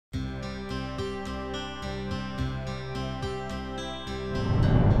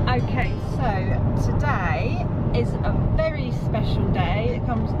Okay, so today is a very special day. It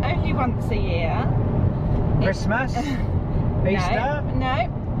comes only once a year. Christmas? Easter?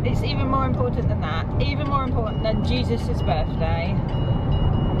 No, it's even more important than that. Even more important than Jesus' birthday.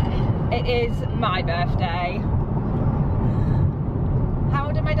 It is my birthday. How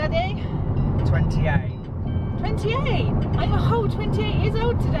old am I, Daddy? 28. 28? I'm a whole 28 years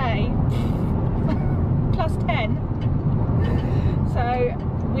old today. Plus 10. So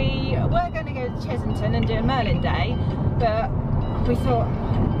we were going to go to Chesington and do a Merlin Day, but we thought...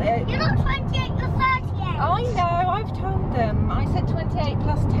 You're not 28, you're 38. I know, I've told them. I said 28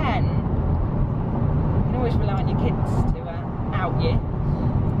 plus 10. You can always rely on your kids to out you.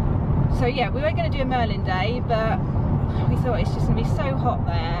 So yeah, we were going to do a Merlin Day, but we thought it's just going to be so hot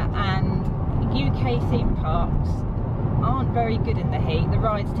there, and UK theme parks aren't very good in the heat. The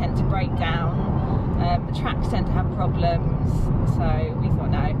rides tend to break down, the tracks tend to have problems, so we thought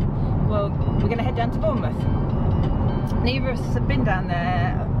no, well, we're going to head down to Bournemouth. Neither of us have been down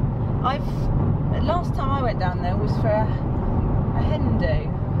there. Last time I went down there was for a hen do,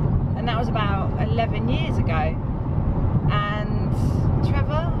 and that was about 11 years ago. And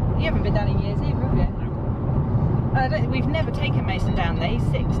Trevor, you haven't been down in years either, have you? We've never taken Mason down there. He's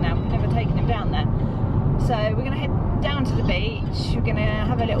 6 now. We've never taken him down there. So we're going to head down to the beach. We're going to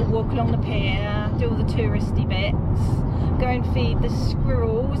have a little walk along the pier, do all the touristy bits, go and feed the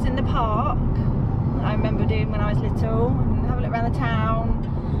squirrels in the park. I remember doing when I was little, and have a look around the town.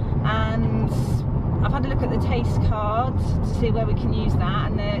 And I've had a look at the taste card to see where we can use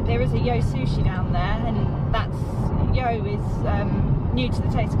that. And there is a Yo Sushi down there, and that's Yo is new to the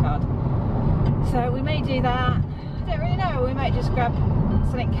taste card. So we may do that. I don't really know. We might just grab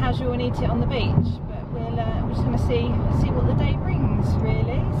something casual and eat it on the beach. But we're just going to see what the day brings,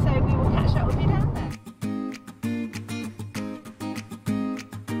 really. So we will catch up with you down there.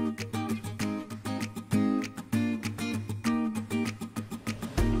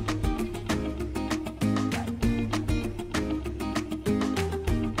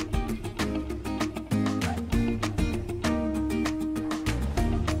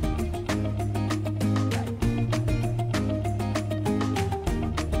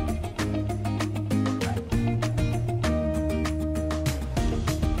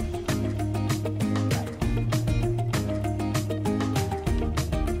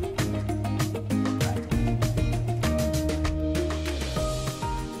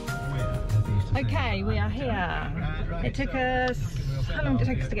 Okay, we are here. It took us, how long did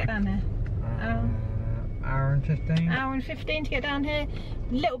it take us to get down here? Hour and 15. Hour and 15 to get down here.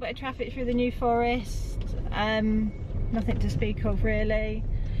 A little bit of traffic through the New Forest. Nothing to speak of really.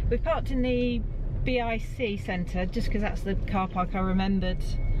 We've parked in the BIC centre just because that's the car park I remembered.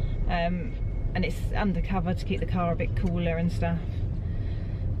 And it's undercover to keep the car a bit cooler and stuff.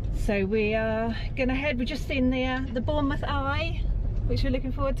 So we are going to head, we've just seen the Bournemouth Eye, which we're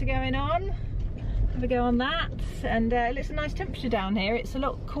looking forward to going on. Have a go on that, and it's a nice temperature down here. It's a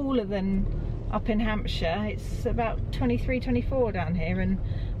lot cooler than up in Hampshire. It's about 23, 24 down here, and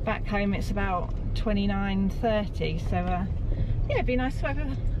back home it's about 29, 30. So yeah, it'd be nice to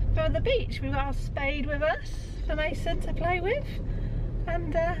have for the beach. We've got our spade with us for Mason to play with,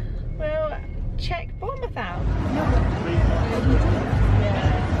 and we'll check Bournemouth out.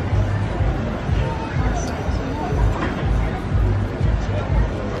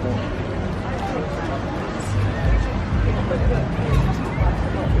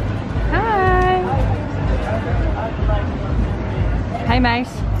 Hi! Hey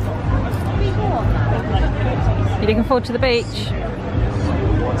Mace. You looking forward to the beach?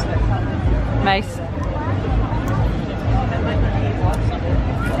 Mace.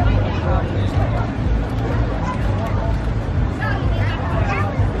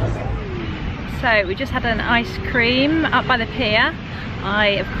 So we just had an ice cream up by the pier. I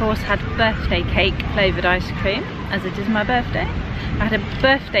of course had birthday cake flavoured ice cream, as it is my birthday. I had a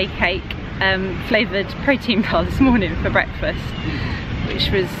birthday cake flavoured protein bar this morning for breakfast,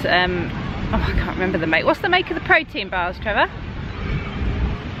 which was, oh I can't remember the make. What's the make of the protein bars, Trevor?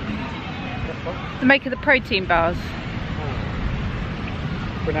 The make of the protein bars?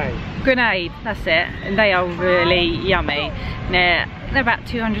 Grenade. Grenade, that's it, and they are really yummy. They're about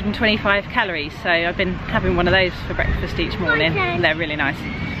 225 calories, so I've been having one of those for breakfast each morning, and they're really nice.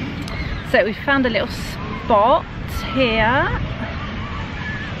 So we found a little spot here.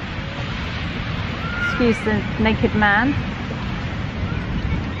 Excuse the naked man.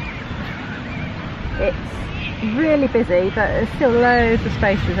 It's really busy, but there's still loads of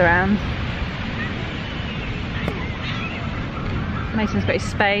spaces around. Mason's got his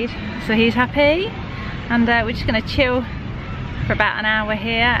spade, so he's happy, and we're just going to chill for about an hour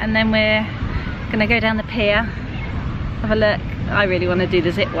here, and then we're gonna go down the pier, have a look. I really want to do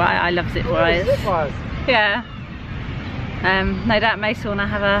the zip wire. I love zip wires. Zip wires. Yeah. No doubt Mace will want to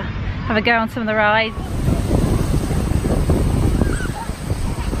have a go on some of the rides.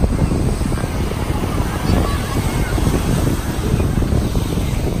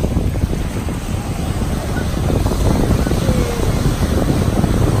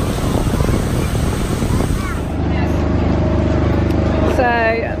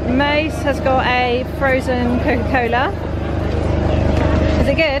 So Mace has got a frozen Coca-Cola. Is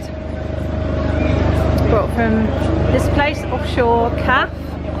it good? Brought from this place, Offshore Caf.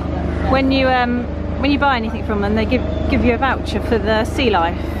 When you buy anything from them, they give you a voucher for the sea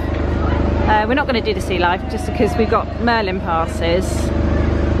life. We're not going to do the sea life just because we've got Merlin passes,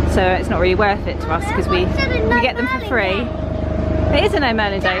 so it's not really worth it to us because we get them for free. It is a no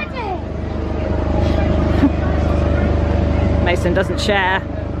Merlin day. Mason doesn't share.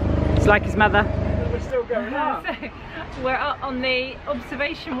 It's like his mother. We're still going up. So we're up on the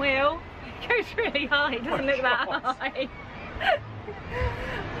observation wheel. It goes really high. It doesn't look that high.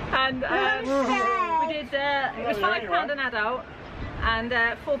 And we did. It was £5 an adult and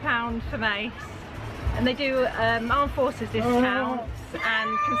 £4 for Mace. And they do armed forces discounts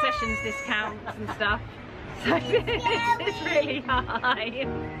and concessions discounts and stuff. So it's really high.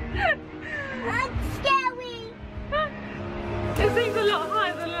 That's scary. It seems a lot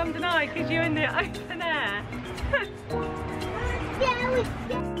higher than London Eye because you're in the open air. Scary.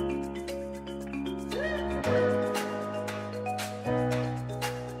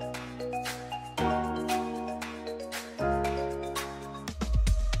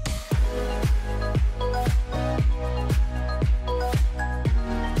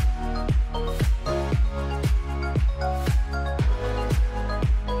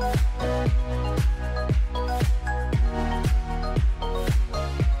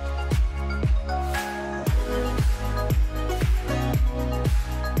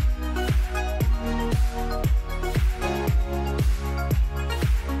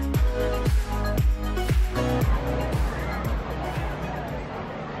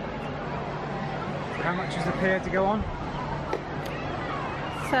 How much is the pier to go on?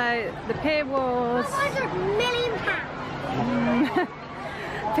 So the pier was £100 million.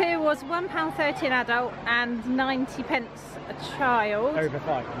 pier was £1.30 an adult and 90p a child. Over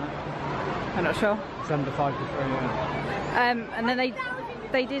 5, isn't it? I'm not sure. It's under 5 to 3, yeah. And then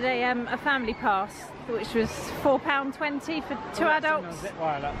they did a family pass, which was £4.20 for 2 adults Zip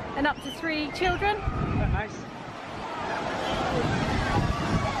wire, look. and up to 3 children. Isn't that nice?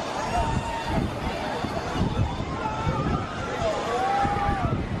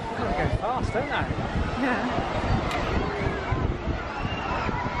 They go fast, don't they? Yeah.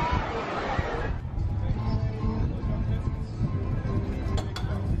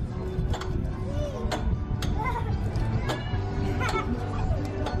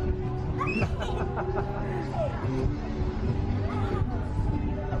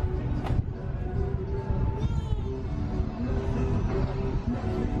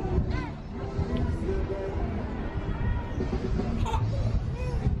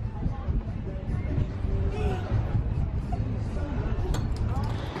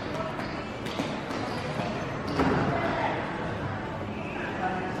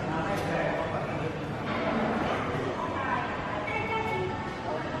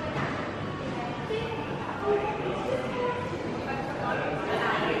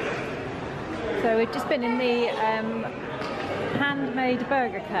 So we've just been in the Handmade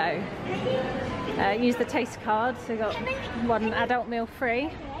Burger Co. Used the taste card, so we got 1 adult meal free.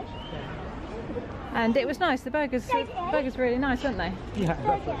 And it was nice. The burgers were really nice, weren't they? Yeah,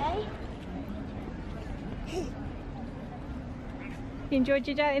 lovely. You enjoyed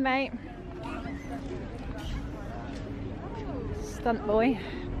your day, mate? Stunt boy.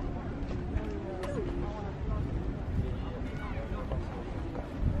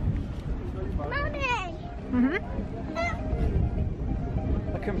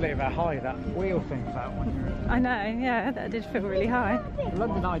 I couldn't believe how high that wheel thing felt when you were I know, yeah, that did feel really high. in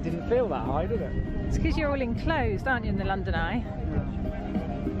London Eye. Didn't feel that high, did it? It's because you're all enclosed, aren't you, in the London Eye?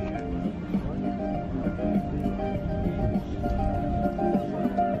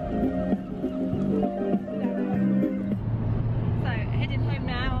 So, heading home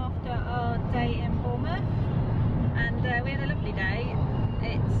now after our day in Bournemouth, and we had a lovely day.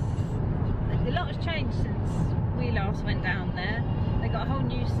 A lot has changed since we last went down there. They got a whole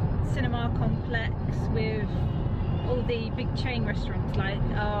new cinema complex with all the big chain restaurants like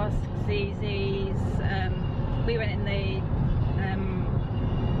Ask, Zzz's. We went in the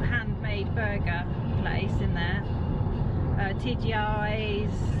Handmade Burger place in there.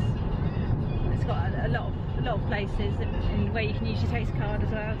 TGI's. It's got a lot of places where you can use your taste card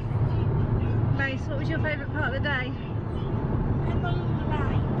as well. Grace, what was your favourite part of the day? I'm on the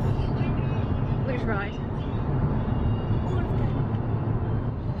rides. Which ride? All of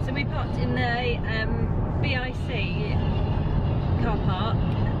them. So we parked in the BIC car park,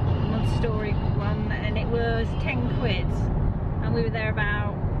 multi-storey one, and it was 10 quid, and we were there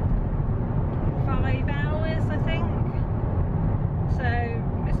about 5 hours, I think. So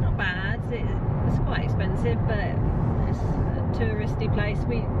it's not bad. It's quite expensive, but it's a touristy place.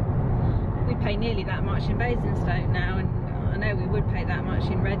 We pay nearly that much in Basingstoke now, and I know we would pay that much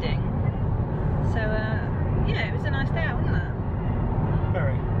in Reading. So yeah, it was a nice day out, wasn't it?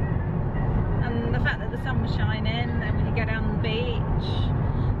 Very. And the fact that the sun was shining and we could go down the beach,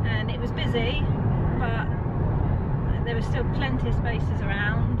 and it was busy, but there was still plenty of spaces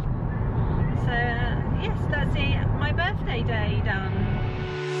around. So yes, that's it, my birthday day done.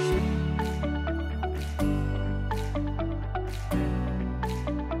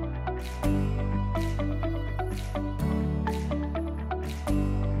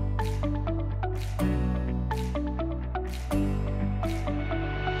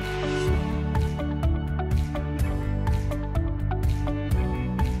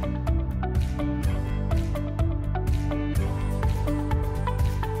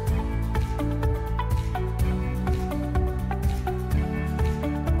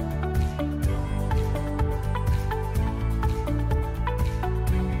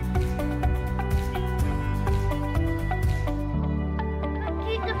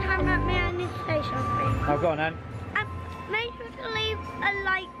 Oh, go on then. Make sure to leave a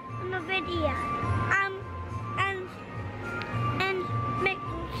like on the video and make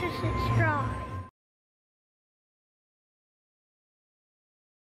sure to subscribe.